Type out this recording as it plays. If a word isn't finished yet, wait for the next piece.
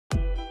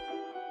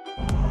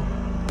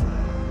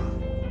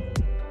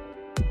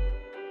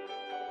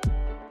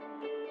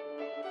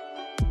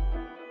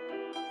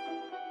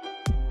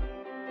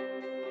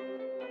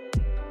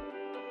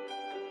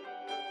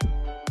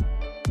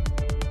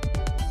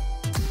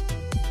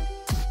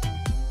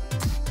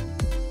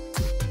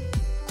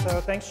So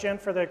thanks, Jen,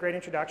 for the great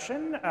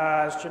introduction.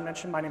 As Jen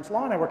mentioned, my name's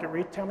Lon. I work at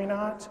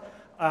RetailMeNot.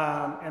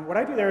 And what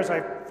I do there is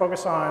I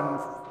focus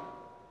on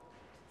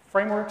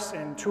frameworks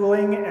and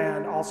tooling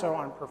and also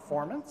on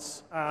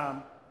performance.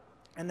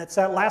 And that's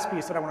that last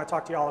piece that I want to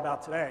talk to you all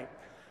about today.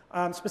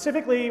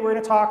 Specifically, we're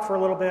going to talk for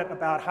a little bit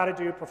about how to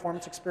do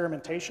performance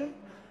experimentation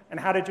and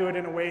how to do it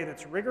in a way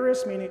that's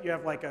rigorous, meaning you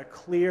have like a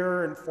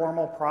clear and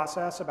formal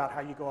process about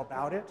how you go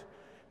about it.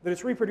 That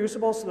it's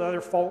reproducible so that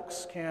other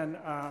folks can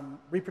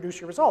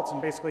reproduce your results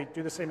and basically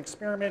do the same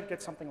experiment,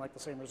 get something like the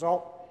same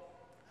result.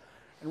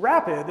 And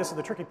rapid, this is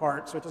the tricky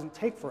part, so it doesn't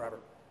take forever.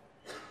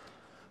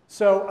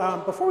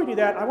 So before we do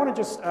that, I want to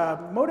just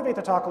motivate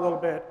the talk a little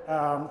bit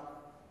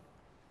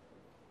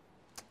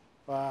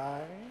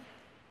by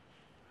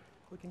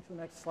clicking to the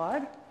next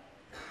slide.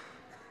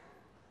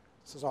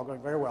 This is all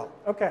going very well.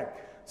 OK,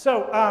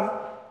 so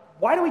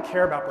why do we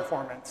care about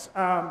performance?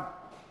 I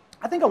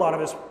think a lot of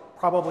us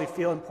probably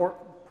feel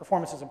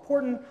performance is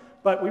important,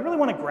 but we really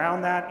want to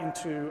ground that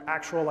into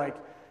actual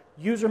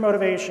user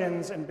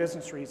motivations and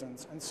business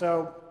reasons. And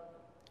so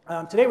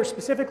today we're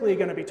specifically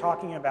going to be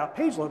talking about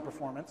page load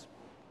performance.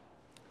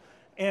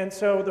 And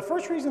so the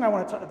first reason I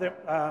want to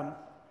that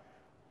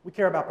we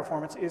care about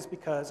performance is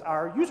because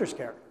our users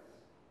care.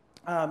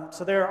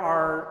 So there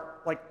are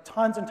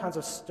tons and tons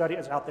of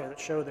studies out there that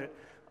show that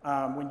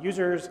when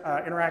users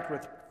interact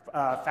with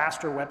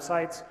faster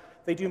websites,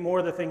 they do more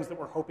of the things that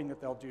we're hoping that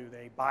they'll do.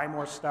 They buy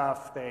more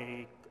stuff,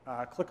 they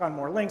click on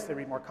more links, they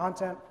read more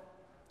content.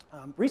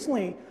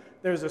 Recently,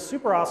 there's a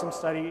super awesome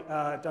study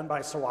done by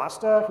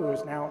Sawasta, who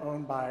is now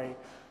owned by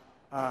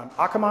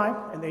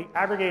Akamai, and they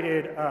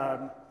aggregated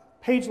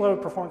page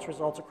load performance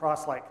results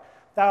across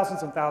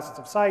thousands and thousands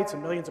of sites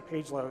and millions of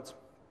page loads.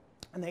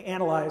 And they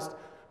analyzed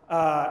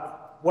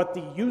what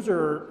the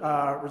user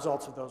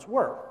results of those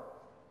were.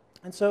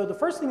 And so the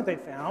first thing that they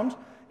found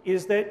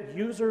is that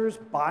users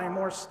buy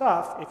more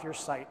stuff if your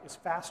site is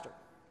faster.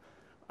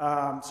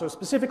 So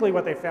specifically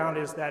what they found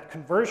is that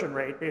conversion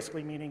rate,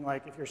 basically meaning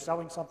if you're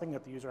selling something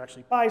that the user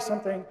actually buys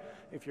something,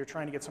 if you're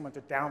trying to get someone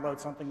to download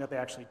something that they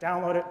actually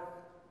download it,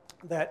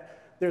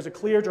 that there's a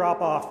clear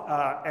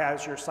drop-off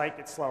as your site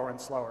gets slower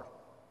and slower.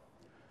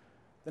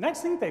 The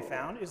next thing they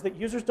found is that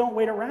users don't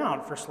wait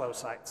around for slow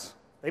sites.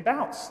 They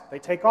bounce, they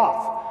take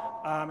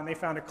off. And they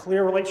found a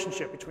clear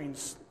relationship between,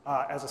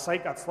 as a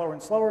site got slower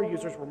and slower,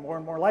 users were more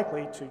and more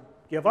likely to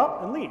give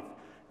up and leave.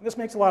 And this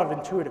makes a lot of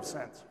intuitive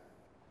sense.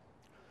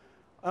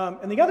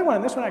 And the other one,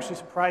 and this one actually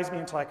surprised me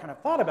until I kind of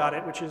thought about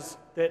it, which is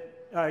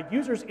that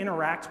users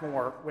interact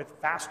more with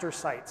faster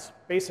sites.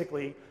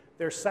 Basically,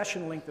 their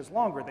session length is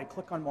longer. They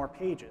click on more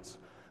pages.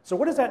 So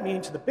what does that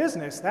mean to the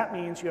business? That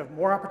means you have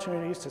more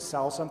opportunities to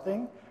sell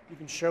something. You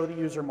can show the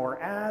user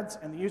more ads,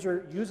 and the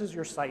user uses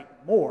your site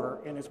more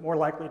and is more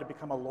likely to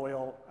become a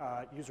loyal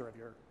user of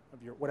your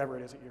whatever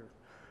it is that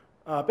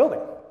you're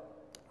building.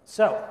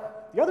 So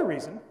the other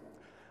reason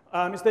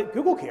is that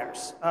Google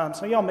cares.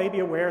 Some of y'all may be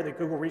aware that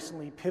Google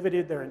recently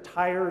pivoted their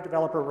entire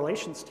developer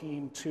relations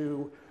team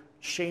to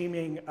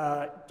shaming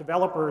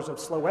developers of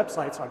slow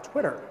websites on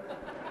Twitter.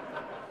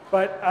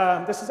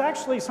 But this is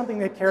actually something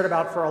they cared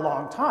about for a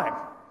long time.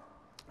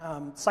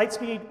 Site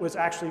speed was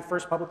actually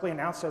first publicly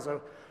announced as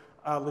a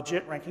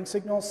legit ranking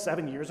signal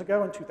 7 years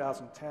ago in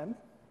 2010.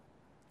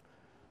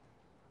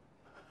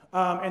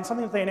 And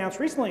something that they announced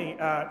recently,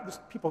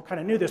 people kind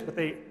of knew this, but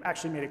they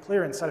actually made it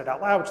clear and said it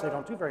out loud, which they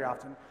don't do very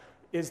often,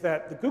 is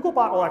that the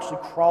Googlebot will actually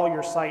crawl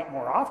your site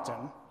more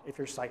often if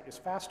your site is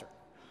faster.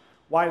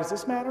 Why does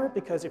this matter?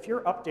 Because if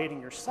you're updating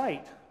your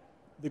site,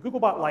 the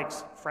Googlebot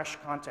likes fresh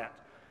content.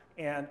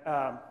 And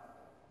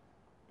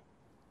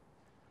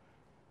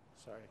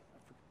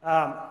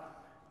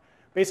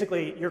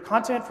basically, your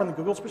content from the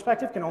Google's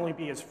perspective can only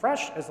be as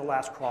fresh as the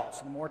last crawl.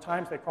 So the more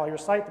times they crawl your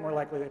site, the more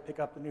likely they pick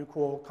up the new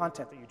cool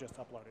content that you just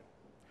uploaded.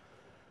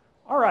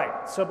 All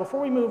right, so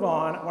before we move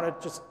on, I want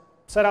to just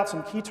set out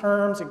some key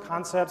terms and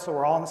concepts so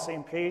we're all on the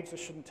same page. This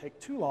shouldn't take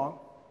too long.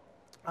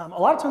 A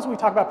lot of times when we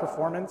talk about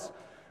performance,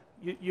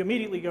 you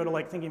immediately go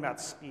to thinking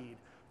about speed.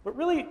 But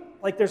really,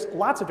 there's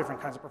lots of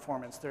different kinds of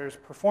performance. There's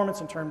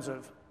performance in terms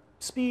of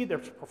speed.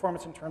 There's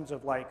performance in terms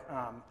of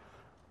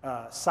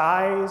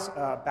size,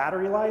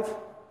 battery life.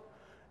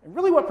 And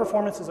really what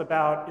performance is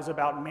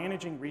about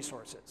managing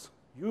resources.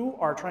 You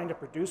are trying to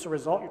produce a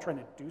result. You're trying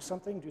to do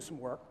something, do some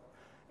work.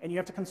 And you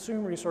have to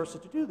consume resources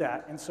to do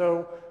that. And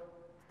so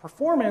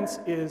performance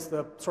is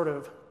the sort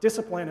of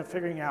discipline of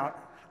figuring out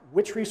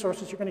which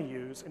resources you're going to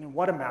use and in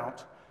what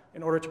amount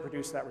in order to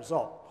produce that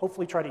result.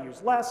 Hopefully try to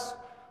use less,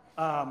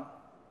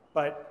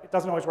 but it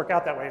doesn't always work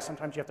out that way.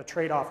 Sometimes you have to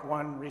trade off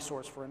one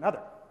resource for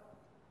another.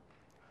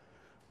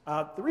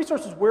 The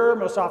resources we're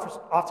most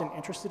often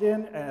interested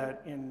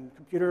in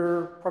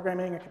computer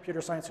programming and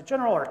computer science in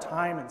general are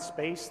time and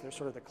space. They're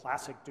sort of the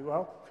classic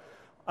duo.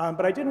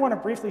 But I did want to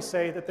briefly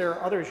say that there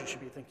are others you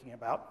should be thinking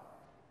about,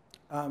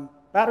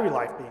 battery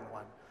life being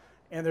one.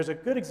 And there's a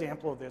good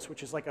example of this,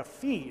 which is like a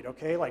feed,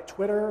 okay, like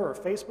Twitter or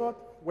Facebook,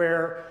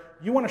 where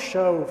you want to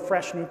show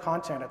fresh new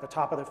content at the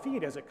top of the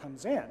feed as it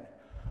comes in.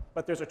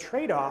 But there's a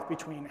trade-off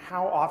between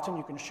how often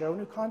you can show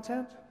new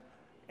content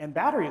and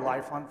battery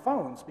life on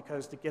phones,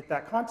 because to get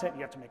that content,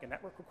 you have to make a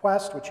network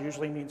request, which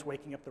usually means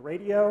waking up the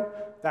radio.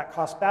 That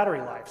costs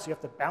battery life, so you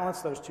have to balance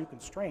those two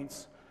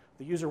constraints.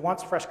 The user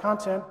wants fresh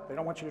content, they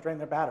don't want you to drain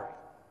their battery.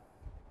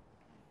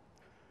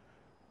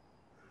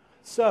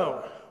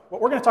 So what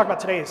we're going to talk about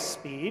today is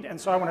speed,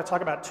 and so I want to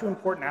talk about two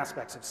important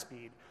aspects of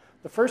speed.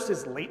 The first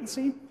is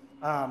latency.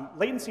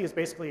 Latency is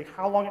basically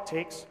how long it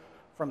takes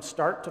from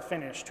start to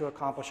finish to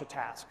accomplish a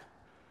task.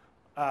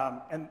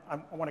 And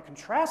I want to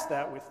contrast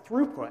that with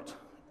throughput,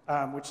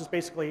 which is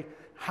basically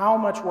how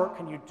much work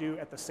can you do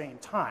at the same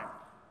time.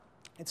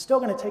 It's still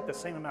going to take the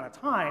same amount of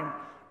time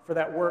for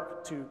that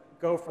work to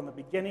go from the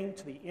beginning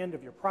to the end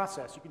of your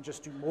process. You can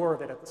just do more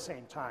of it at the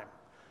same time.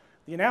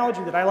 The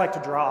analogy that I like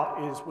to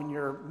draw is when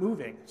you're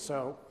moving.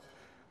 So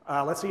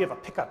let's say you have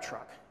a pickup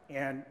truck,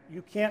 and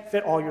you can't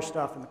fit all your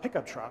stuff in the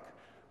pickup truck,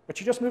 but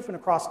you just moved from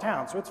across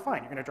town, so it's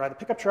fine. You're going to drive the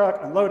pickup truck,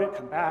 unload it,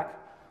 come back,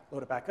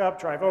 load it back up,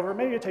 drive over.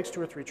 Maybe it takes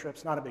 2 or 3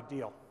 trips, not a big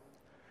deal.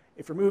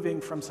 If you're moving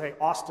from, say,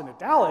 Austin to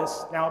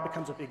Dallas, now it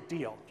becomes a big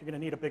deal. You're going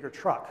to need a bigger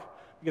truck,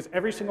 because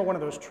every single one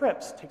of those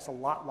trips takes a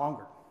lot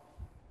longer.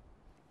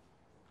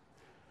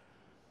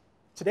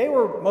 Today,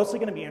 we're mostly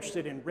going to be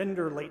interested in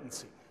render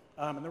latency.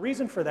 And the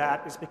reason for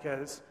that is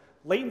because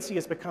latency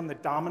has become the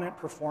dominant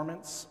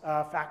performance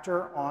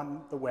factor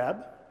on the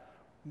web,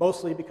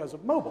 mostly because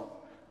of mobile.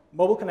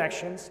 Mobile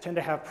connections tend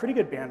to have pretty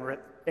good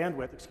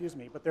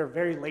bandwidth, but they're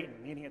very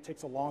latent, meaning it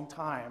takes a long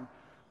time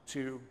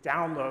to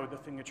download the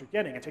thing that you're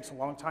getting. It takes a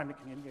long time to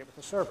communicate with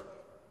the server.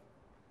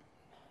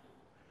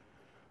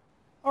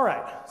 All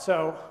right,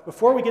 so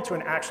before we get to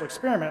an actual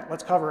experiment,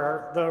 let's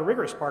cover the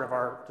rigorous part of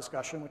our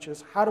discussion, which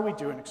is how do we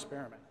do an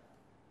experiment?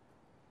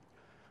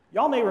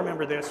 Y'all may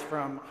remember this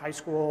from high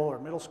school or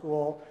middle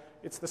school.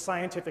 It's the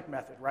scientific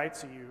method, right?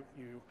 So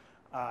you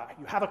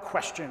have a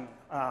question.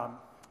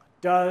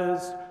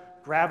 Does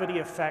gravity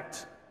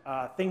affect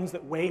things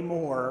that weigh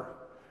more,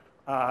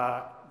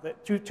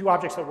 two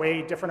objects that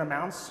weigh different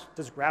amounts?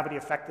 Does gravity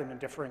affect them in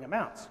differing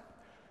amounts?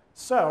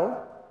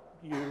 So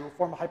you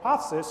form a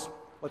hypothesis.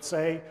 Let's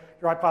say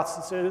your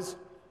hypothesis is,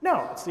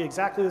 no, it's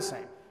exactly the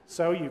same.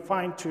 So you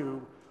find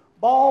 2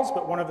 balls,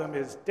 but one of them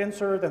is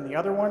denser than the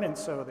other one, and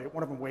so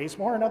one of them weighs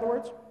more, in other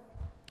words.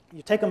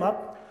 You take them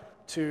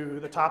up to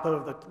the top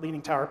of the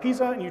Leaning Tower of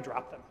Pisa, and you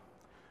drop them.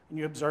 And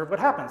you observe what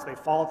happens. They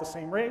fall at the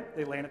same rate,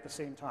 they land at the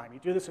same time. You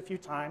do this a few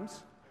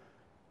times.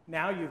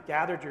 Now you've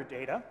gathered your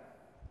data.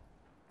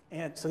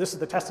 And so this is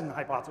the testing the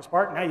hypothesis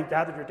part. Now you've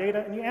gathered your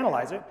data, and you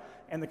analyze it,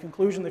 and the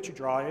conclusion that you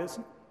draw is,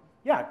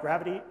 yeah,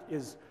 gravity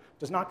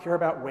does not care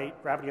about weight.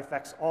 Gravity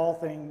affects all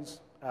things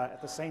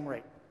at the same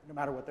rate, no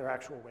matter what their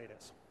actual weight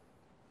is.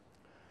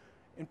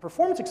 In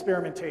performance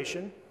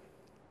experimentation,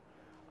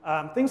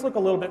 things look a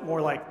little bit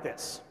more like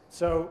this.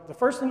 So the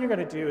first thing you're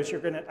going to do is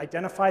you're going to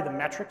identify the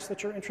metrics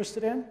that you're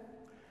interested in.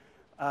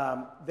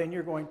 Then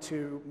you're going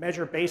to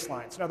measure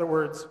baselines. In other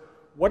words,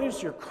 what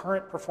is your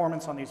current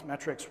performance on these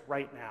metrics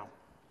right now?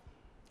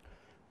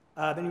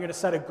 Then you're going to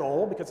set a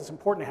goal, because it's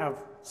important to have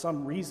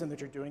some reason that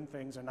you're doing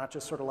things and not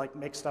just sort of like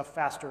make stuff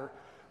faster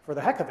for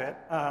the heck of it.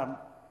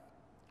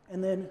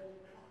 And then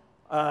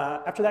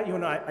after that, you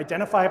want to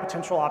identify a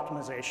potential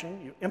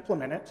optimization, you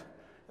implement it,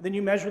 and then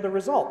you measure the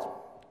result.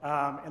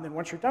 And then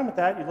once you're done with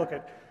that, you look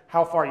at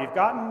how far you've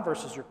gotten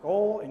versus your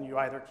goal, and you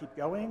either keep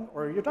going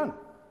or you're done.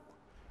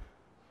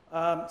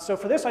 So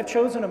for this, I've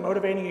chosen a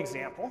motivating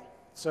example,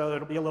 so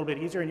it'll be a little bit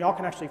easier, and y'all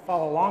can actually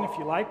follow along if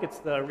you like. It's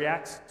the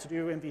React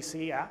To-Do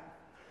MVC app.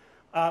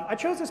 I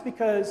chose this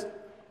because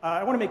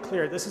I want to make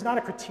clear, this is not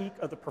a critique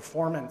of the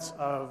performance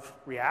of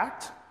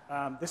React.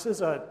 This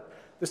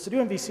To-Do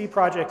MVC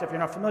project, if you're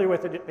not familiar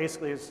with it, it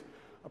basically is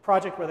a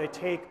project where they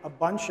take a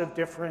bunch of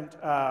different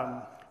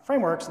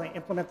frameworks and they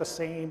implement the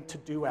same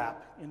to-do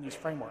app in these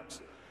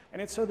frameworks.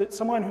 And it's so that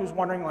someone who's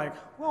wondering, like,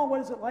 well, what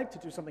is it like to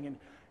do something in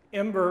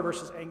Ember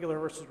versus Angular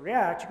versus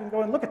React, you can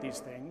go and look at these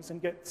things and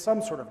get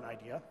some sort of an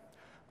idea.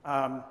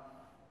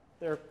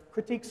 There are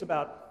critiques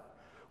about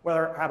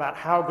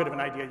how good of an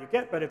idea you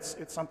get, but it's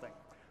something.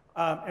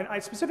 And I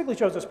specifically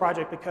chose this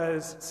project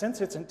because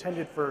since it's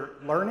intended for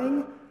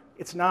learning,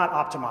 it's not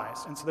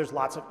optimized, and so there's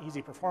lots of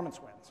easy performance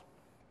wins.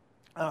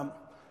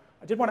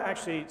 I did want to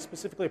actually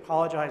specifically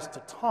apologize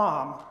to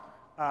Tom.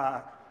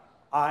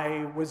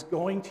 I was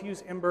going to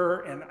use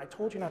Ember, and I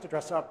told you not to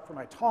dress up for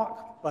my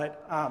talk,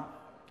 but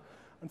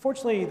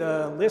unfortunately,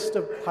 the list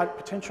of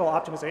potential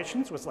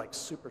optimizations was like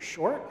super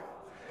short.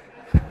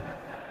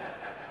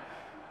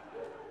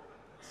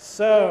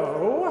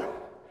 So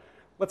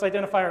let's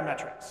identify our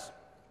metrics.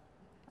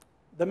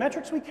 The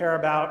metrics we care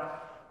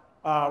about,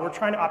 we're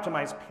trying to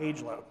optimize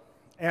page load.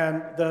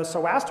 And the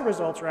SOASTA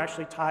results are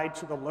actually tied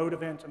to the load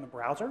event in the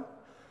browser.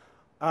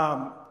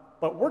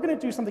 But we're going to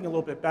do something a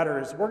little bit better,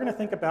 is we're going to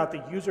think about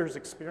the user's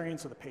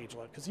experience of the page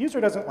load. Because the user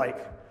doesn't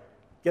like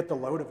get the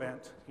load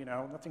event,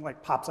 nothing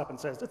like pops up and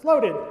says, it's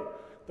loaded.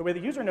 The way the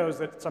user knows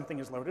that something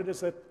is loaded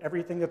is that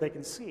everything that they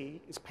can see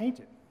is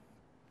painted.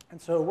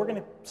 And so we're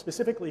going to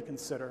specifically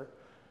consider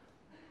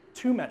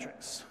 2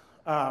 metrics.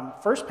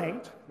 First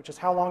paint, which is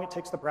how long it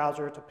takes the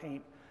browser to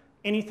paint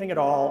anything at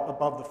all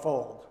above the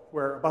fold,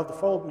 where above the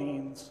fold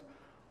means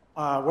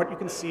what you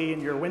can see in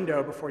your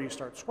window before you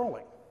start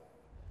scrolling.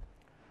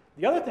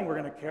 The other thing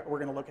we're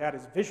going to look at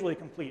is visually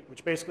complete,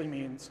 which basically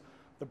means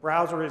the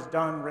browser is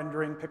done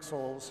rendering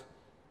pixels,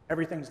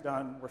 everything's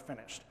done, we're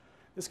finished.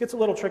 This gets a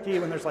little tricky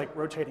when there's like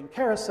rotating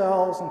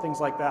carousels and things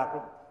like that,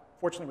 but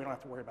fortunately we don't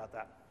have to worry about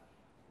that.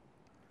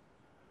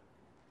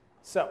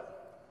 So,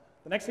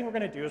 the next thing we're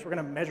going to do is we're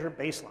going to measure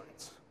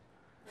baselines.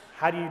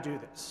 How do you do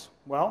this?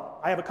 Well,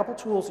 I have a couple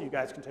tools that you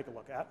guys can take a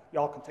look at.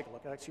 Y'all can take a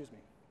look at, excuse me.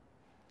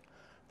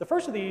 The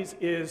first of these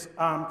is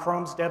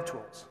Chrome's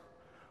DevTools.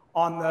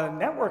 On the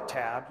Network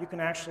tab, you can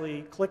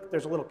actually click,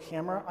 there's a little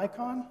camera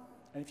icon,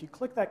 and if you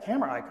click that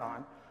camera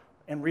icon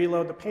and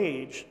reload the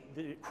page,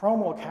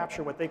 Chrome will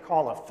capture what they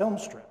call a film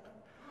strip.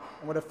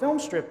 And what a film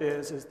strip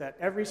is that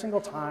every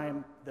single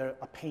time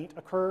a paint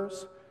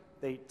occurs,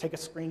 they take a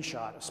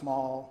screenshot, a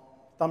small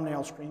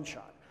thumbnail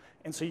screenshot.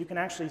 And so you can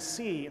actually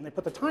see, and they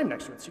put the time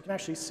next to it, so you can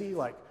actually see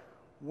like,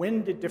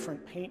 when did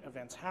different paint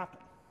events happen?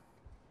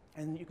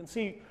 And you can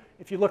see,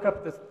 if you look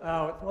up this,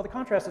 well, the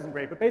contrast isn't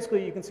great, but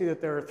basically you can see that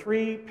there are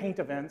 3 paint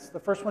events. The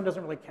first one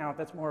doesn't really count,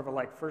 that's more of a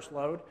like first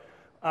load.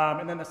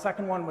 And then the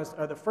second one was,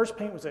 the first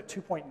paint was at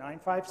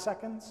 2.95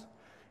 seconds,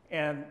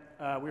 and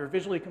we were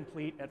visually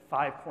complete at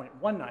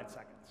 5.19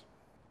 seconds.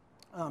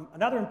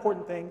 Another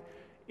important thing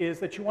is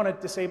that you want to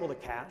disable the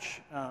cache.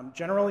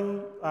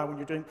 Generally, when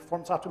you're doing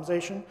performance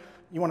optimization,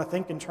 you want to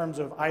think in terms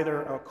of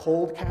either a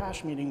cold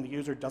cache, meaning the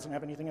user doesn't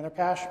have anything in their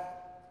cache,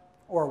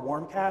 or a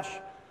warm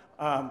cache,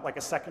 like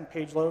a second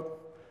page load.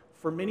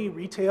 For many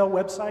retail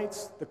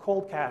websites, the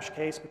cold cache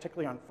case,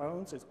 particularly on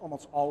phones, is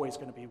almost always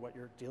going to be what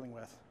you're dealing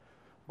with,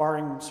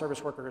 barring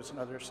service workers and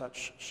other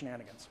such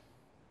shenanigans.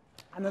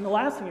 And then the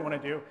last thing you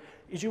want to do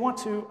is you want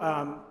to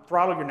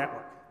throttle your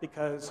network,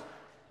 because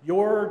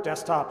your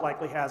desktop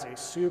likely has a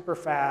super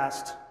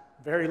fast,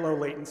 very low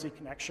latency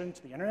connection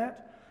to the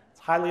internet. It's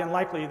highly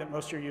unlikely that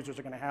most of your users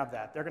are going to have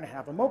that. They're going to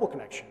have a mobile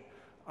connection.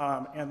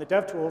 And the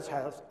DevTools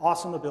has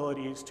awesome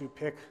abilities to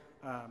pick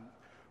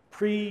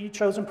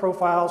pre-chosen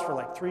profiles for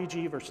like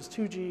 3G versus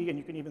 2G, and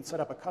you can even set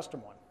up a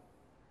custom one.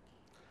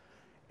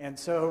 And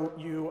so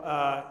you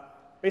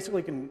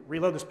basically can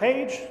reload this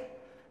page,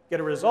 get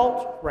a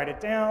result, write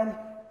it down,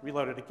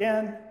 reload it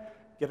again,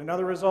 get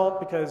another result,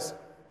 because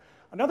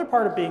another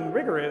part of being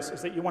rigorous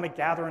is that you want to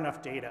gather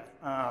enough data.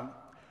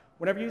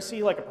 Whenever you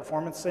see like a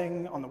performance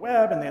thing on the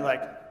web and they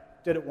like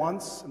did it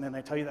once and then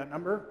they tell you that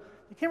number,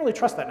 you can't really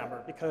trust that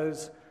number,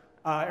 because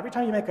every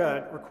time you make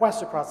a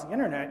request across the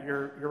internet,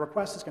 your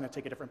request is going to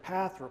take a different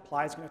path, your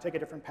reply is going to take a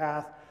different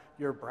path,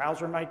 your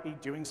browser might be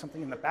doing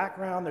something in the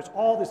background, there's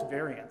all this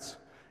variance.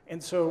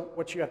 And so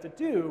what you have to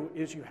do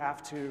is you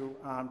have to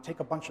take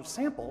a bunch of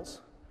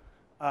samples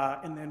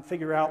and then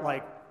figure out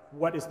like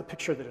what is the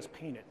picture that is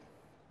painted.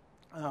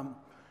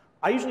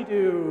 I usually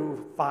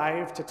do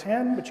 5 to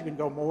 10, but you can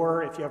go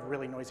more if you have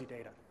really noisy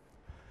data.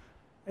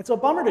 It's a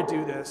bummer to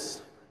do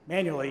this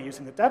manually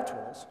using the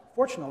DevTools.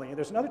 Fortunately,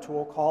 there's another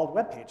tool called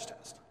Web Page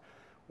Test.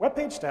 Web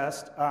Page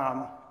Test,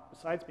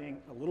 besides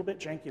being a little bit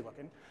janky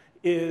looking,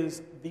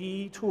 is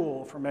the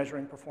tool for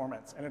measuring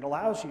performance, and it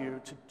allows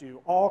you to do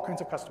all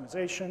kinds of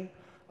customization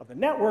of the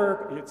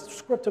network. It's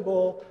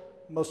scriptable.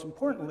 Most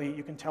importantly,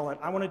 you can tell it,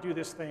 I want to do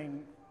this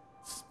thing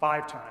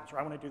 5 times, or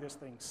I want to do this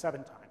thing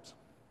 7 times.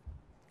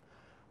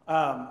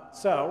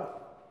 So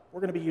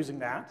we're going to be using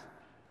that.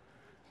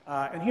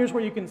 And here's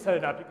where you can set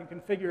it up. You can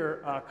configure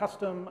a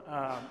custom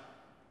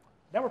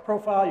network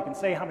profile. You can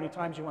say how many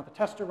times you want the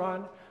test to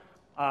run.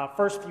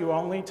 First view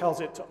only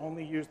tells it to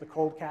only use the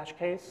cold cache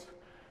case.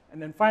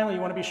 And then finally,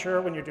 you want to be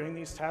sure when you're doing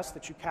these tests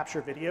that you capture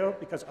video,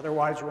 because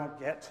otherwise you won't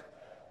get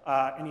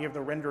any of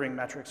the rendering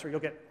metrics, or you'll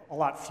get a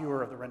lot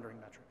fewer of the rendering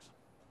metrics.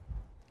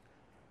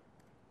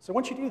 So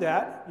once you do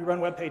that, you run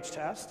Web Page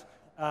Test,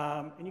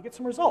 and you get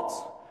some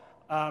results.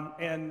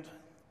 And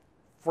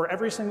for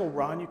every single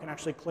run, you can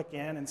actually click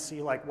in and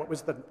see like what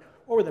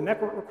were the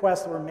network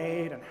requests that were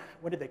made, and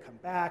when did they come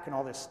back, and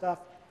all this stuff.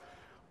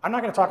 I'm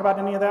not going to talk about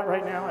any of that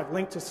right now. I've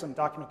linked to some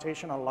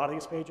documentation on a lot of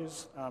these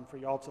pages for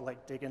y'all to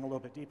like dig in a little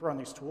bit deeper on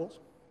these tools.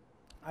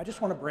 I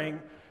just want to bring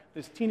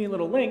this teeny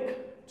little link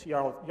to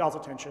y'all's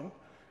attention,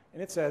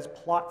 and it says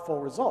plot full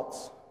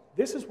results.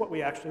 This is what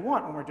we actually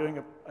want when we're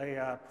doing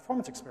a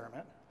performance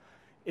experiment.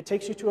 It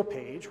takes you to a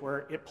page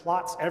where it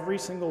plots every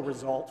single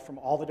result from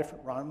all the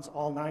different runs,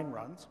 all 9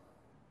 runs,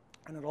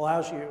 and it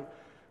allows you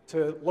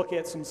to look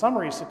at some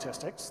summary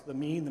statistics, the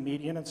mean, the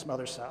median, and some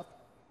other stuff,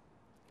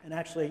 and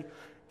actually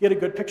get a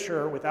good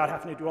picture without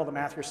having to do all the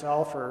math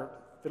yourself or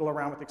fiddle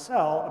around with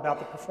Excel about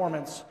the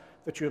performance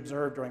that you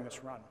observed during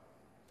this run.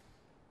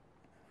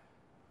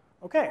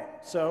 Okay,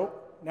 so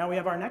now we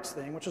have our next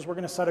thing, which is we're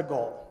going to set a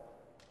goal.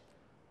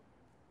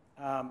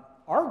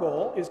 Our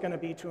goal is going to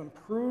be to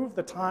improve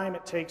the time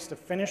it takes to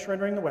finish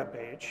rendering the web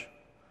page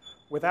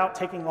without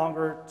taking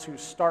longer to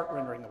start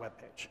rendering the web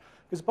page.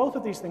 Because both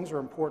of these things are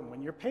important.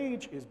 When your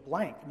page is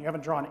blank and you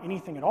haven't drawn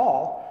anything at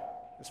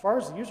all, as far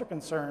as the user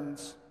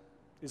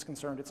is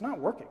concerned, it's not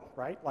working,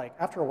 right? Like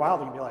after a while,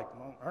 they can be like,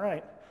 well, all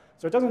right.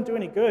 So it doesn't do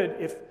any good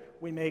if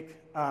we make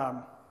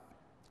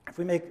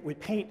If we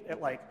paint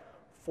at like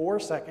 4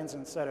 seconds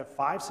instead of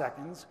 5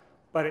 seconds,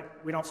 but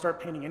we don't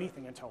start painting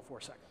anything until 4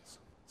 seconds.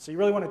 So you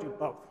really want to do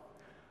both.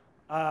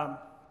 And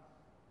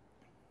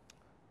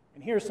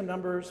here's some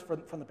numbers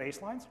from the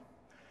baselines.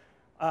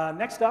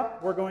 Next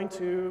up, we're going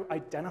to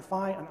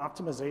identify an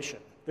optimization.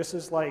 This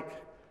is like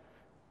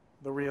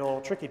the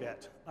real tricky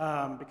bit,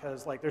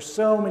 because like there's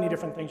so many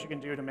different things you can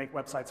do to make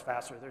websites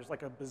faster. There's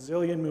like a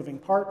bazillion moving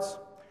parts.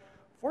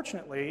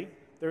 Fortunately,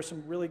 there's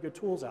some really good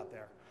tools out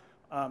there.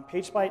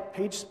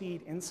 Page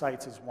Speed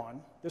Insights is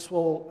one. This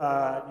will,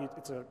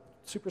 it's a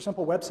super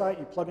simple website.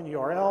 You plug in the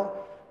URL,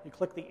 you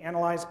click the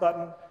Analyze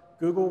button.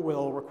 Google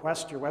will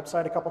request your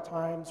website a couple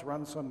times,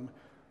 run some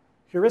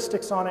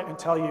heuristics on it, and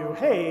tell you,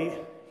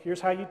 hey,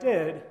 here's how you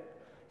did.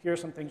 Here are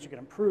some things you can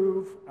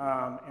improve,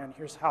 and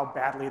here's how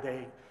badly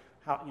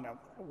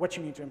what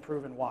you need to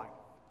improve and why.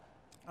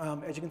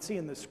 As you can see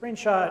in the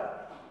screenshot,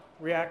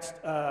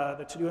 React,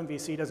 the to-do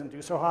MVC doesn't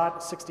do so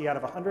hot, 60 out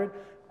of 100.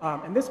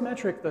 And this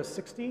metric, the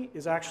 60,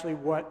 is actually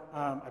what,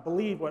 I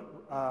believe,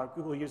 what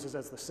Google uses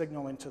as the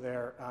signal into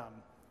their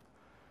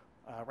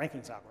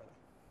rankings algorithm.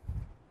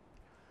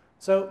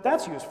 So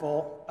that's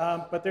useful,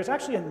 but there's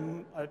actually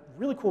a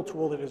really cool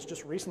tool that has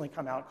just recently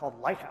come out called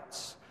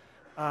Lighthouse.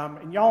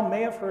 And y'all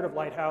may have heard of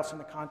Lighthouse in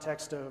the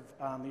context of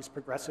these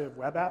progressive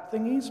web app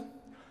thingies.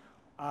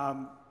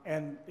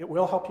 And it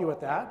will help you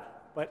with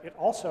that, but it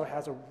also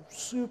has a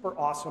super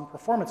awesome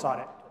performance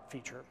audit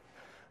feature.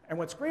 And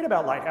what's great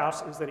about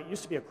Lighthouse is that it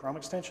used to be a Chrome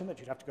extension that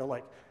you'd have to go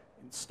like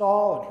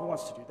install, and who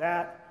wants to do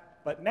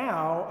that? But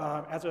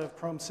now, as of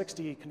Chrome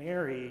 60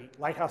 Canary,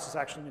 Lighthouse is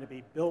actually going to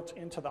be built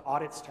into the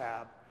audits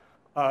tab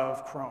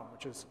of Chrome,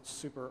 which is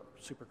super,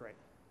 super great.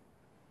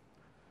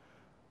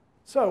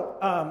 So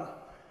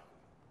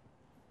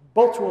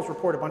both tools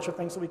report a bunch of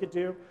things that we could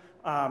do,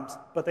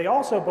 but they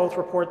also both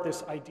report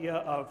this idea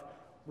of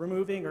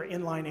removing or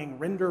inlining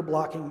render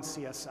blocking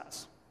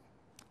CSS.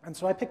 And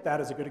so I picked that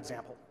as a good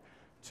example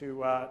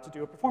to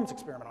do a performance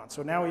experiment on.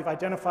 So now we've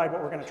identified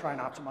what we're going to try and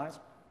optimize.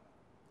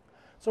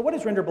 So what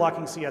is render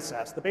blocking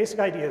CSS? The basic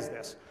idea is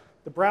this.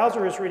 The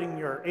browser is reading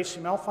your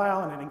HTML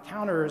file, and it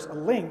encounters a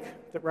link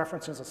that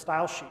references a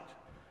style sheet.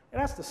 It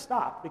has to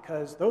stop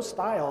because those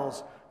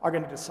styles are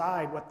going to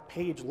decide what the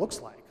page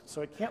looks like.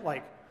 So it can't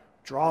like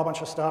draw a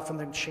bunch of stuff and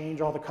then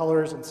change all the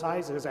colors and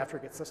sizes after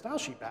it gets the style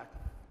sheet back.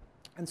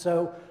 And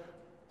so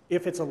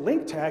if it's a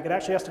link tag, it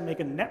actually has to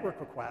make a network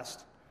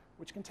request,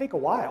 which can take a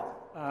while.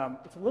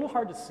 It's a little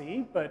hard to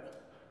see,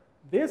 but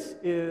this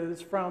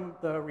is from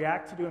the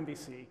React to-do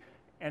MVC,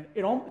 and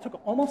it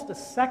took almost a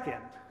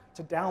second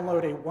to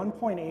download a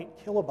 1.8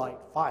 kilobyte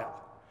file.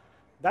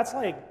 That's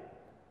like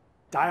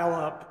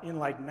dial-up in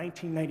like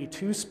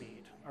 1992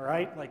 speed, all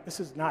right? Like, this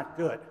is not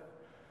good.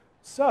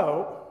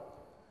 So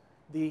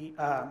the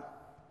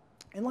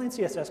inline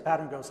CSS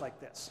pattern goes like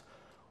this.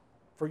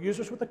 For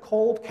users with a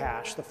cold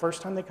cache, the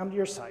first time they come to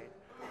your site,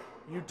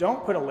 you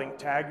don't put a link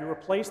tag, you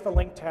replace the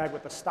link tag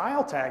with a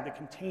style tag that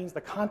contains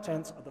the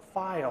contents of the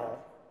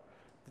file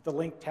that the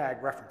link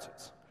tag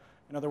references.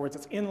 In other words,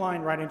 it's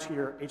inline right into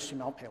your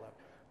HTML payload.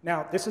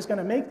 Now, this is going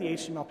to make the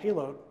HTML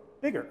payload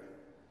bigger,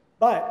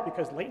 but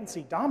because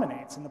latency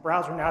dominates and the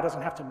browser now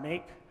doesn't have to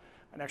make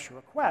an extra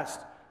request,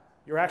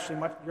 you're actually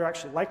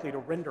likely to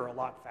render a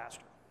lot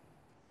faster.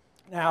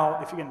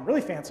 Now, if you're getting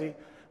really fancy,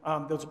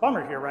 there's a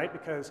bummer here, right?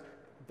 Because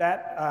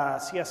that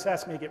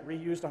CSS may get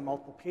reused on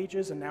multiple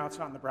pages, and now it's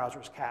not in the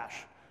browser's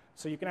cache.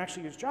 So you can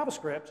actually use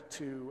JavaScript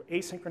to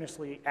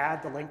asynchronously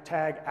add the link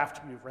tag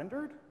after you've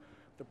rendered.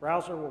 The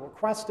browser will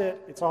request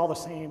it. It's all the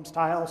same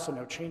style, so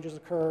no changes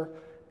occur.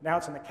 Now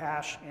it's in the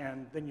cache,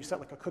 and then you set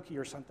like a cookie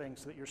or something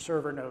so that your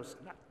server knows,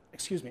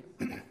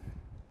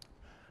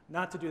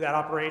 not to do that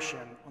operation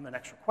on the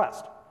next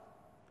request.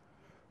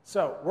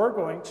 So we're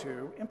going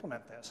to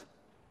implement this.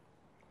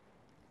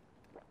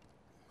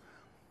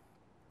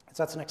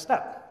 So that's the next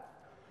step.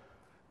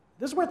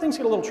 This is where things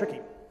get a little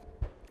tricky.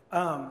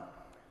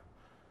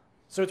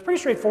 So it's pretty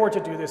straightforward to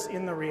do this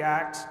in the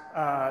React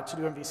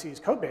to-do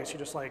MVC's code base. You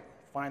just like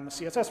find the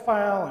CSS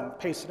file and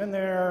paste it in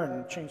there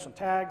and change some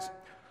tags.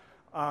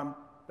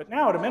 But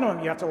now, at a minimum,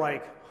 you have to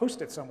like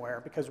host it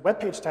somewhere because web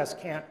page tests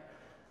can't.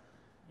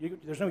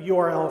 There's no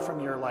URL from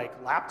your like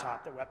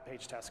laptop that web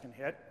page tests can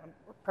hit.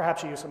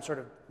 Perhaps you use some sort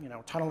of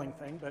tunneling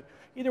thing, but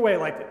either way,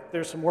 like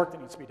there's some work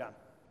that needs to be done.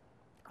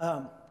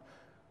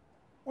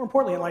 More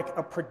importantly, like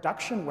a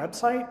production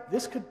website,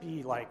 this could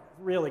be like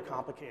really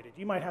complicated.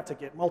 You might have to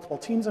get multiple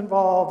teams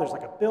involved. There's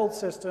like a build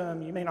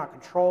system. You may not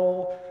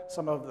control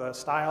some of the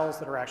styles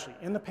that are actually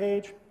in the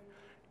page.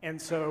 And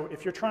so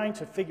if you're trying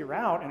to figure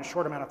out in a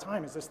short amount of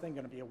time, is this thing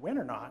going to be a win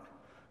or not,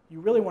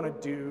 you really want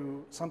to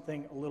do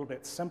something a little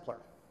bit simpler.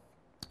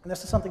 And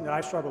this is something that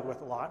I struggled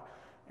with a lot.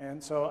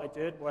 And so I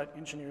did what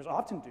engineers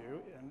often do,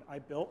 and I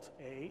built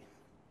a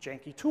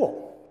janky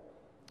tool.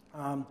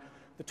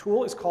 The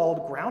tool is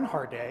called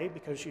Groundhard Day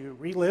because you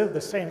relive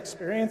the same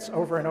experience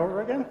over and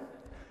over again.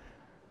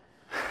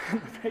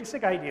 The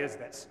basic idea is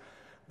this.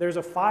 There's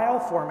a file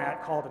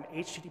format called an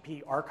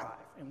HTTP archive,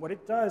 and what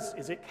it does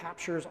is it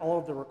captures all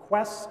of the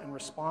requests and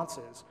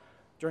responses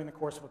during the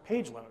course of a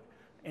page load.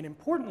 And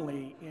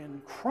importantly,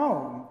 in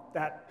Chrome,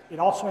 that it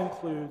also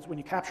includes, when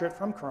you capture it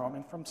from Chrome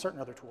and from certain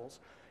other tools,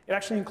 it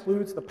actually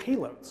includes the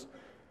payloads,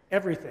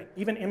 everything,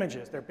 even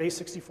images. They're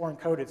base64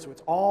 encoded, so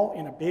it's all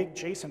in a big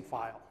JSON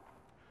file.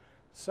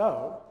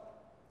 So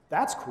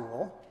that's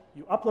cool.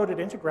 You upload it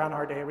into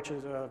GroundHardDay, which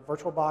is a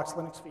VirtualBox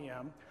Linux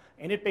VM,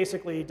 and it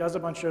basically does a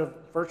bunch of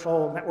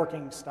virtual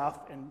networking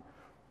stuff and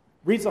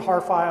reads the HAR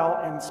file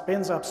and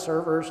spins up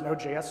servers,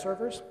 Node.js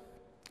servers,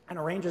 and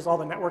arranges all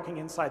the networking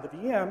inside the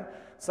VM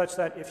such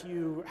that if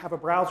you have a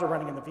browser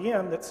running in the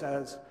VM that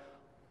says,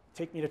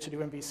 take me to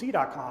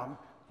todomvc.com,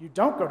 you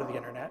don't go to the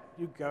internet,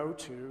 you go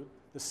to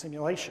the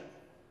simulation.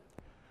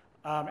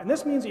 And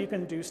this means that you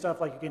can do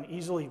stuff like you can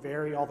easily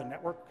vary all the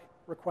network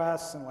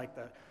requests and like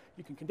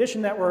you can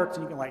condition networks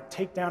and you can like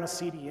take down a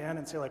CDN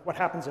and say like what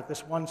happens if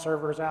this one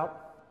server is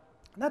out.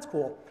 And that's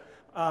cool.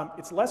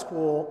 It's less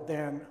cool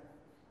than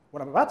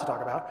what I'm about to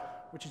talk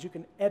about, which is you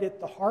can edit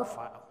the HAR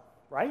file,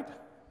 right?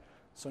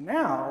 So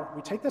now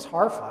we take this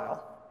HAR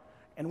file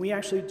and we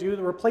actually do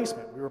the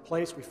replacement.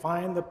 We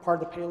find the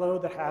part of the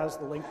payload that has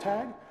the link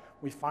tag,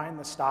 we find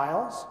the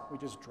styles, we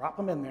just drop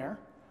them in there,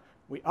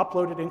 we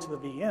upload it into the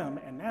VM,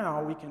 and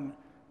now we can,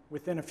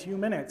 within a few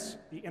minutes,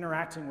 be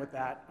interacting with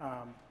that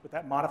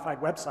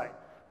modified website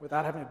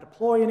without having to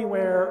deploy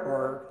anywhere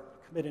or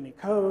commit any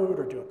code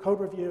or do a code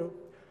review.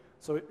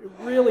 So it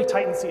really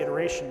tightens the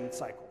iteration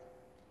cycle.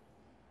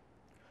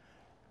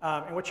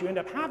 And what you end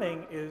up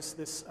having is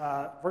this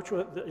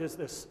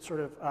sort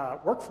of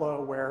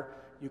workflow where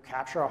you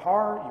capture a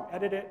HAR, you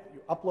edit it,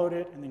 you upload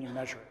it, and then you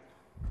measure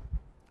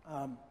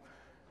it.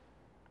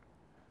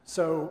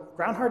 So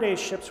GroundHardDay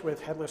ships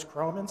with headless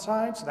Chrome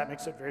inside, so that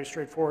makes it very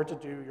straightforward to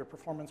do your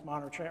performance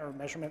monitoring or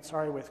measurement,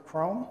 with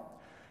Chrome.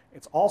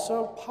 It's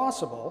also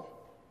possible,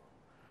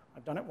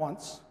 I've done it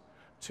once,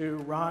 to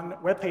run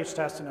web page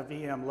tests in a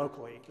VM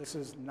locally. This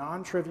is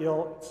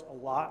non-trivial, it's a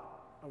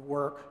lot of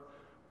work,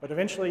 but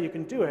eventually you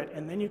can do it,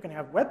 and then you can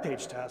have web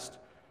page test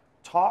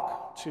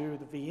talk to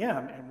the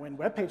VM, and when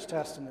web page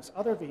test in this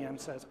other VM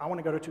says, I want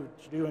to go to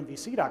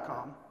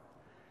todomvc.com,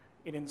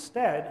 it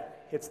instead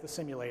hits the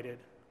simulated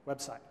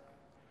website.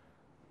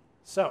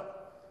 So,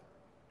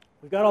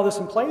 we've got all this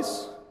in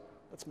place,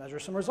 let's measure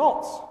some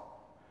results.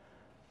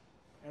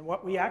 And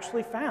what we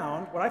actually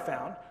found, what I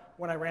found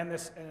when I ran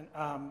this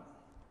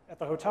at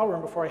the hotel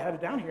room before I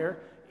headed down here,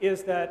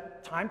 is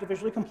that time to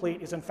visually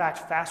complete is in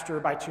fact faster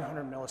by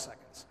 200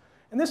 milliseconds.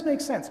 And this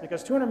makes sense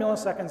because 200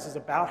 milliseconds is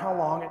about how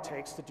long it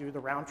takes to do the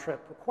round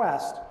trip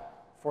request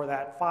for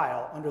that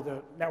file under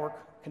the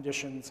network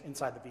conditions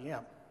inside the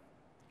VM.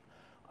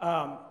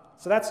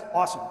 So that's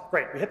awesome,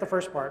 great, we hit the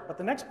first part, but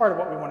the next part of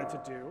what we wanted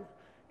to do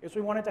is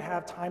we wanted to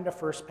have time to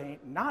first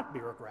paint not be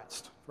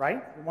regressed,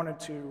 right? We wanted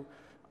to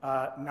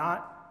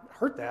not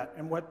hurt that,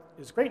 and what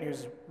is great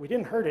news is we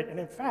didn't hurt it, and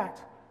in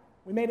fact,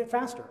 we made it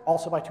faster,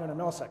 also by 200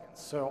 milliseconds.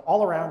 So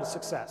all around a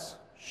success,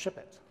 ship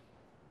it.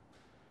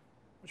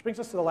 Which brings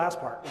us to the last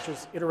part, which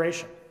is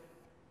iteration.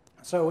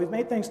 So we've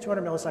made things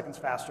 200 milliseconds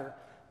faster.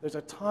 There's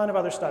a ton of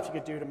other stuff you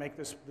could do to make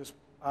this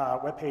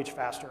web page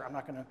faster. I'm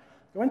not going to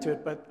go into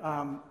it, but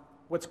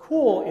what's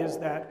cool is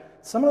that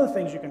some of the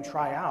things you can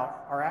try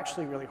out are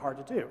actually really hard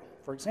to do.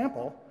 For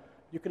example,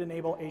 you could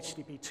enable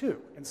HTTP2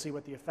 and see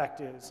what the effect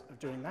is of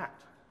doing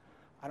that.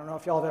 I don't know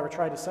if y'all have ever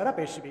tried to set up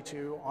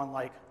HTTP2 on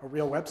like a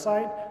real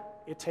website.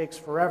 It takes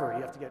forever.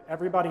 You have to get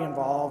everybody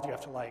involved. You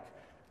have to like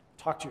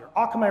talk to your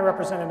Akamai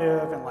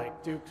representative and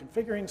like do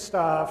configuring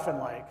stuff, and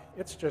like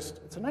it's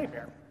a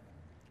nightmare.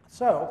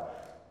 So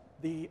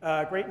the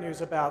great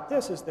news about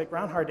this is that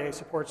GroundHardDay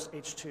supports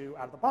H2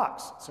 out of the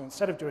box. So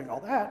instead of doing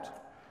all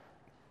that,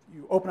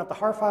 you open up the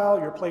HAR file,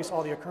 you replace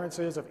all the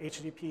occurrences of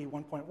HTTP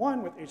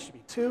 1.1 with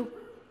HTTP 2,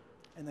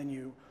 and then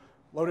you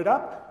load it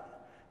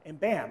up, and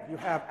bam, you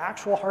have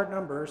actual hard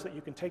numbers that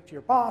you can take to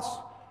your boss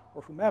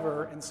or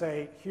whomever and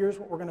say, here's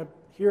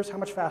how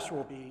much faster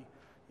we'll be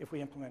if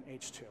we implement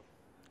H2.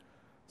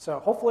 So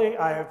hopefully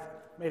I've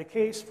made a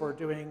case for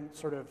doing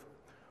sort of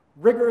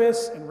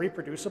rigorous and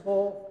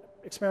reproducible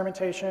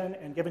experimentation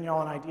and given you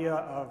all an idea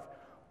of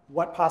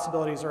what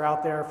possibilities are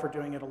out there for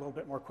doing it a little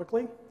bit more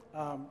quickly.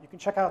 You can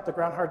check out the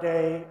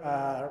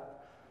GroundHardDay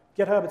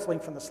GitHub. It's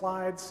linked from the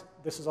slides.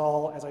 This is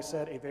all, as I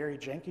said, a very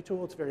janky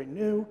tool. It's very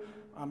new.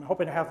 I'm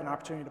hoping to have an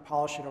opportunity to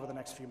polish it over the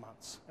next few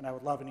months. And I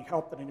would love any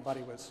help that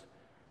anybody was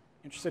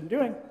interested in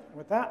doing. And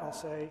with that, I'll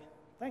say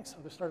thanks.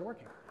 I'll just start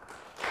working.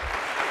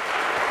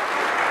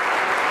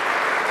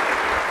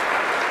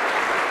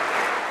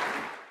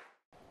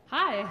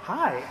 Hi.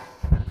 Hi.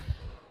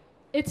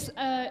 It's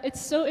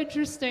so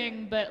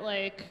interesting, but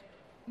like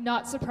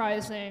not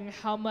surprising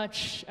how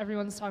much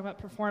everyone's talking about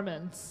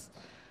performance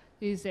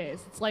these days.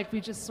 It's like we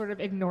just sort of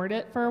ignored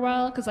it for a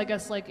while, because I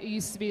guess like it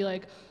used to be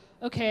like,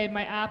 okay,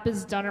 my app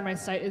is done or my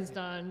site is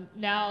done.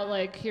 Now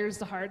like here's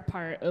the hard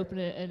part, open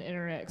it in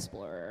Internet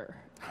Explorer.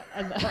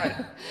 And,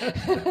 right.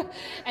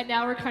 and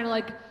now we're kind of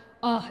like,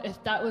 oh,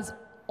 if that was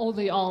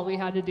only all we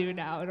had to do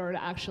now in order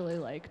to actually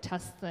like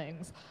test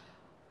things.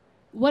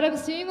 What I'm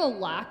seeing a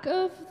lack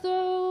of,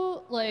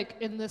 though, like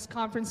in this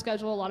conference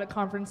schedule, a lot of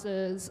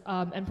conferences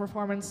and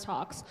performance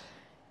talks,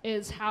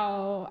 is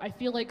how I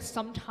feel like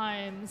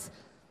sometimes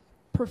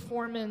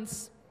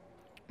performance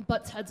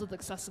butts heads with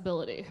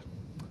accessibility.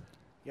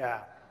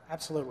 Yeah,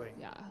 absolutely.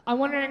 Yeah, I'm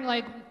wondering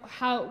like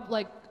how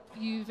like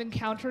you've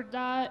encountered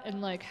that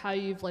and like how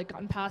you've like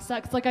gotten past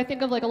that. 'Cause like I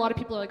think of like a lot of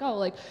people are like, oh,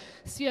 like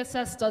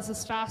CSS does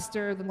this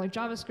faster than like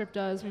JavaScript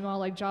does. Meanwhile,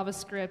 like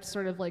JavaScript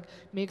sort of like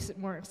makes it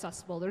more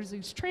accessible. There's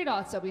these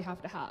trade-offs that we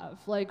have to have.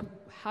 Like,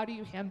 how do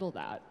you handle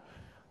that?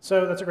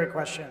 So that's a great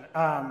question.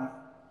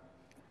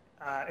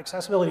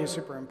 Accessibility is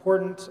super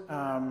important.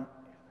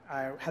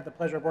 I had the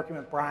pleasure of working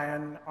with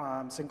Brian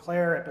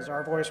Sinclair at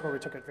Bizarre Voice, where we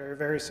took it very,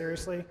 very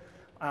seriously,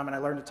 and I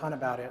learned a ton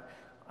about it.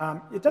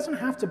 It doesn't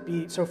have to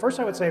be, so first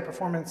I would say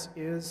performance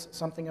is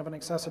something of an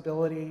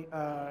accessibility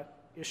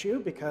issue,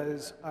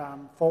 because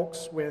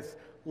folks with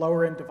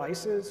lower-end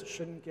devices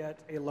shouldn't get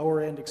a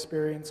lower-end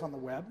experience on the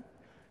web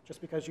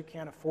just because you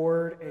can't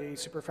afford a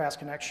super fast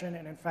connection.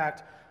 And in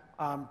fact,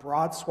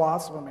 broad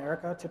swaths of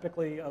America,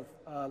 typically of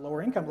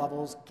lower income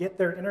levels, get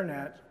their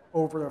internet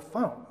over a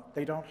phone.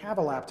 They don't have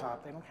a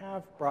laptop, they don't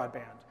have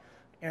broadband.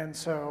 And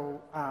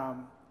so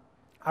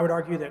I would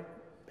argue that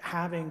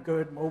having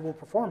good mobile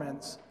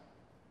performance,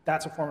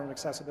 that's a form of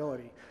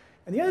accessibility.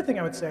 And the other thing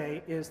I would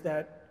say is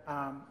that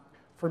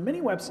for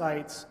many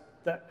websites,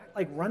 that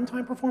like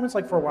runtime performance,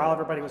 like for a while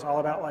everybody was all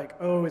about like,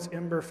 oh, is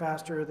Ember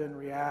faster than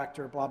React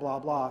or blah, blah,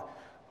 blah.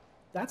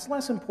 That's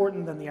less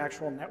important than the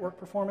actual network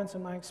performance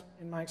in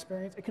my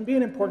experience. It can be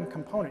an important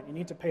component. You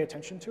need to pay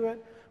attention to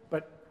it,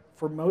 but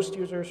for most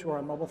users who are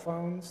on mobile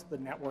phones, the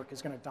network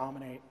is going to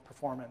dominate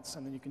performance,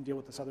 and then you can deal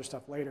with this other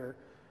stuff later.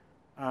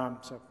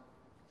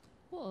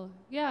 Cool,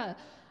 yeah.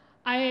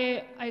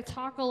 I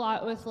talk a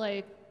lot with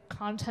like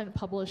content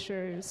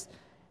publishers,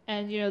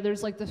 and you know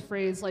there's like the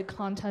phrase like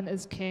content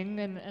is king,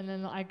 and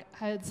then I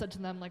had said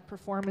to them like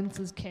performance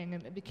is king,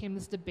 and it became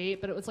this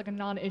debate, but it was like a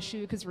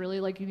non-issue because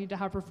really like you need to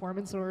have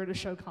performance in order to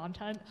show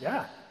content.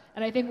 Yeah.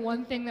 And I think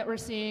one thing that we're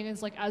seeing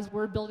is like as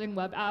we're building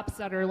web apps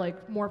that are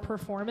like more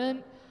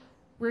performant,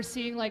 we're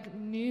seeing like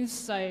news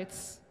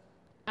sites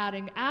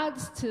adding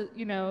ads to,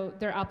 you know,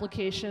 their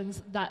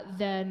applications that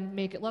then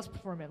make it less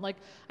performant. Like,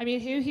 I mean,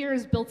 who here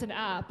has built an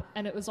app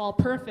and it was all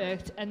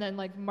perfect, and then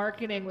like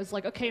marketing was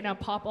like, okay, now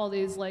pop all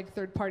these like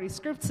third-party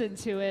scripts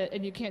into it,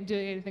 and you can't do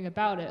anything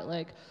about it.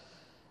 Like,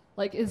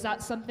 is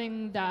that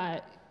something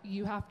that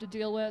you have to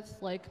deal with,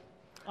 like,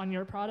 on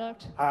your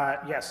product?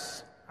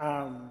 Yes.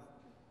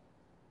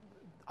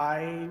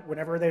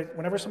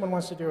 Whenever someone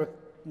wants to do a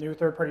new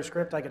third-party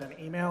script, I get an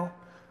email,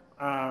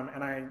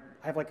 and I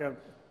have like a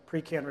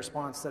pre-canned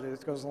response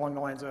that goes along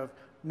the lines of,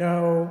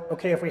 no,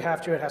 okay, if we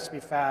have to, it has to be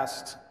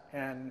fast,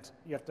 and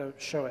you have to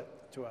show it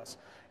to us.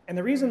 And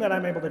the reason that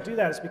I'm able to do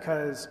that is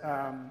because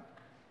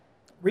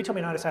Retail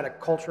May Not has had a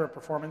culture of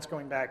performance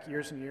going back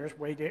years and years,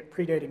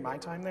 predating my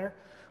time there.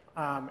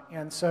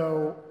 And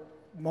so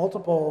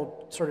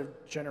multiple sort of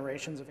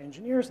generations of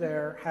engineers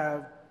there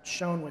have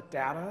shown with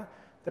data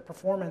that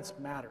performance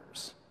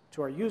matters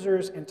to our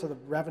users and to the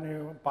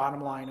revenue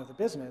bottom line of the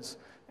business.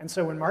 And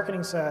so when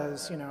marketing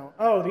says, you know,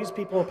 oh, these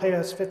people pay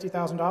us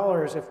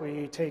 $50,000 if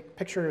we take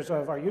pictures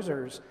of our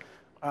users,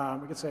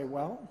 we could say,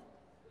 well,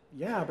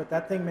 yeah, but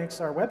that thing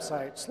makes our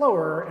website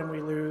slower and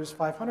we lose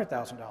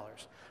 $500,000.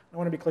 I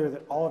want to be clear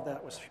that all of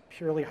that was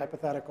purely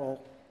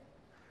hypothetical.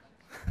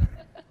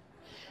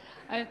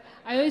 I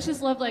always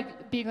just love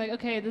like being like,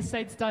 okay, this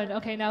site's done.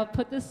 Okay, now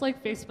put this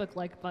like Facebook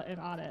like button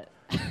on it.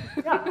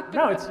 Yeah,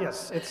 no,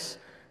 it's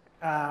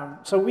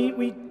so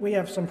we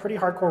have some pretty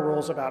hardcore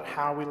rules about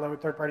how we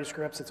load third-party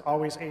scripts. It's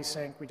always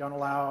async. We don't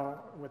allow,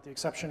 with the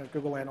exception of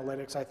Google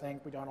Analytics, I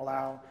think, we don't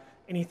allow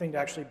anything to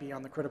actually be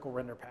on the critical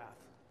render path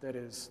that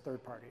is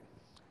third-party.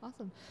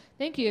 Awesome.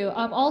 Thank you.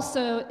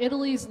 Also,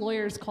 Italy's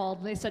lawyers called,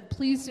 and they said,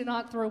 please do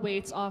not throw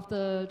weights off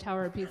the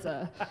Tower of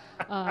Pisa.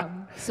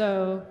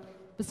 So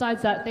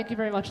besides that, thank you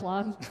very much,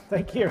 Lon.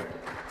 Thank you.